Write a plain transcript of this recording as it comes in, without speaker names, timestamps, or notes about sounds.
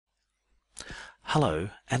Hello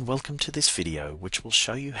and welcome to this video which will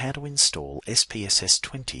show you how to install SPSS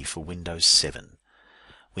 20 for Windows 7.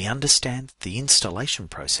 We understand that the installation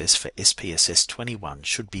process for SPSS 21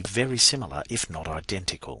 should be very similar if not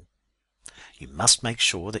identical. You must make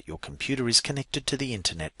sure that your computer is connected to the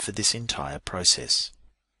internet for this entire process.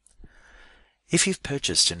 If you've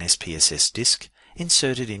purchased an SPSS disk,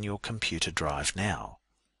 insert it in your computer drive now.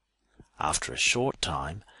 After a short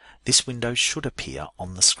time, this window should appear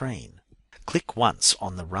on the screen. Click once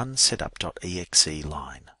on the Run Setup.exe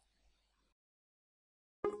line.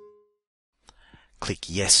 Click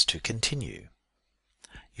Yes to continue.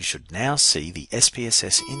 You should now see the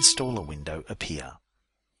SPSS installer window appear.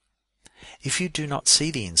 If you do not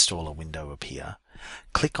see the installer window appear,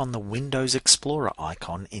 click on the Windows Explorer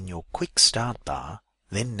icon in your Quick Start bar,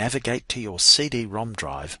 then navigate to your CD-ROM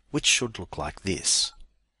drive, which should look like this.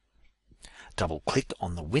 Double-click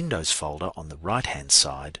on the Windows folder on the right-hand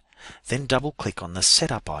side, then double-click on the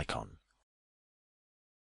Setup icon.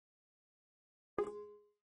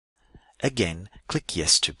 Again, click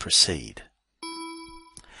Yes to proceed.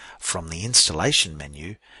 From the Installation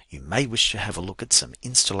menu, you may wish to have a look at some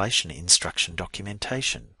installation instruction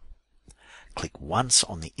documentation. Click once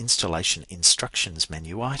on the Installation Instructions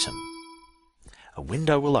menu item. A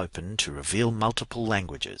window will open to reveal multiple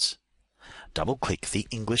languages. Double-click the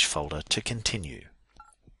English folder to continue.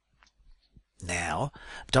 Now,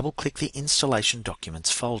 double-click the Installation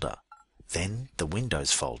Documents folder, then the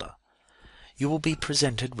Windows folder. You will be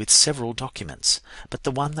presented with several documents, but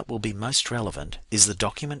the one that will be most relevant is the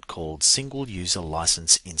document called Single User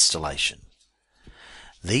License Installation.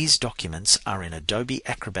 These documents are in Adobe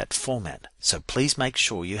Acrobat format, so please make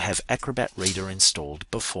sure you have Acrobat Reader installed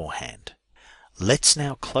beforehand. Let's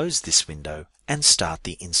now close this window and start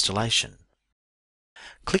the installation.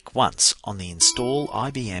 Click once on the Install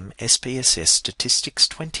IBM SPSS Statistics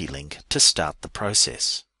 20 link to start the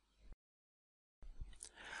process.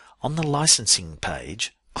 On the licensing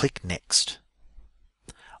page, click Next.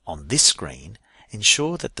 On this screen,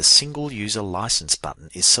 ensure that the Single User License button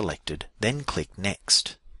is selected, then click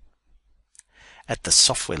Next. At the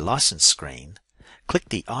Software License screen, click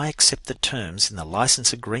the I accept the terms in the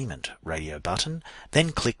License Agreement radio button,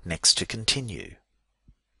 then click Next to continue.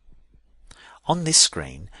 On this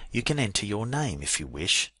screen, you can enter your name if you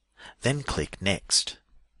wish, then click Next.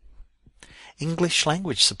 English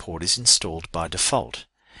language support is installed by default.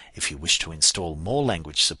 If you wish to install more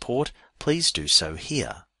language support, please do so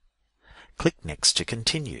here. Click Next to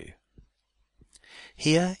continue.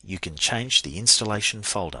 Here you can change the installation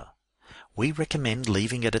folder. We recommend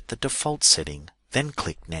leaving it at the default setting, then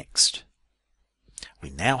click Next.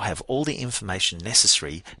 We now have all the information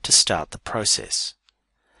necessary to start the process.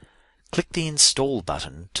 Click the Install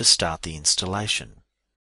button to start the installation.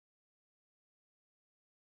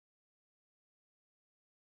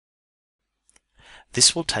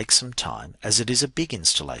 This will take some time as it is a big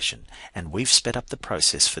installation and we've sped up the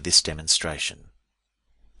process for this demonstration.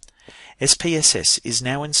 SPSS is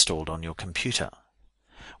now installed on your computer.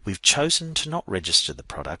 We've chosen to not register the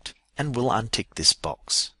product and will untick this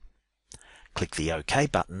box. Click the OK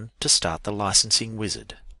button to start the licensing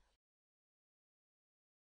wizard.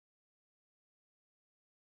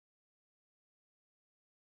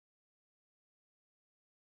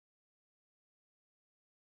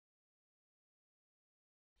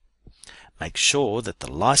 Make sure that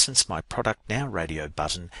the License My Product Now radio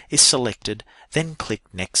button is selected, then click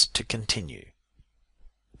Next to continue.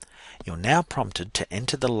 You're now prompted to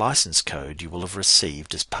enter the license code you will have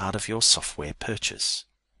received as part of your software purchase.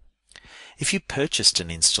 If you purchased an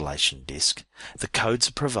installation disk, the codes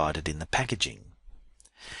are provided in the packaging.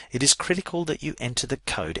 It is critical that you enter the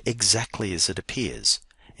code exactly as it appears,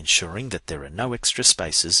 ensuring that there are no extra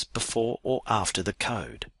spaces before or after the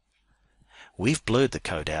code. We've blurred the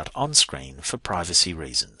code out on screen for privacy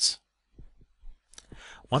reasons.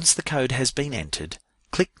 Once the code has been entered,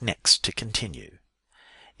 click Next to continue.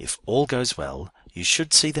 If all goes well, you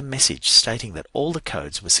should see the message stating that all the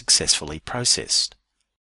codes were successfully processed.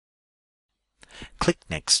 Click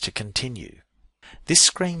Next to continue. This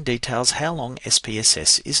screen details how long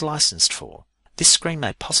SPSS is licensed for. This screen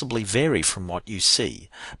may possibly vary from what you see,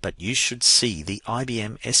 but you should see the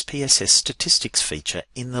IBM SPSS Statistics feature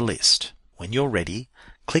in the list. When you're ready,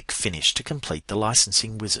 click Finish to complete the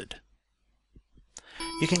licensing wizard.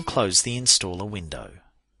 You can close the installer window.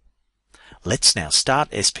 Let's now start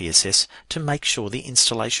SPSS to make sure the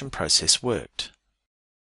installation process worked.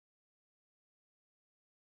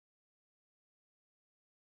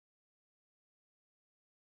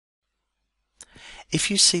 If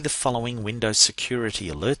you see the following Windows Security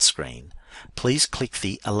Alert screen, please click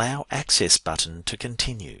the Allow Access button to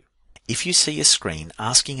continue. If you see a screen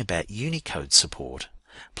asking about Unicode support,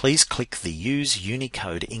 please click the Use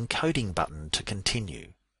Unicode Encoding button to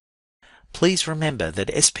continue. Please remember that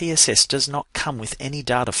SPSS does not come with any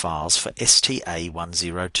data files for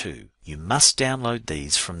STA100. You must download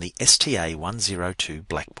these from the STA100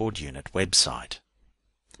 Blackboard Unit website.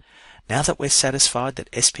 Now that we're satisfied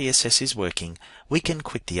that SPSS is working, we can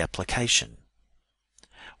quit the application.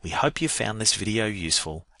 We hope you found this video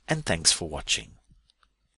useful, and thanks for watching.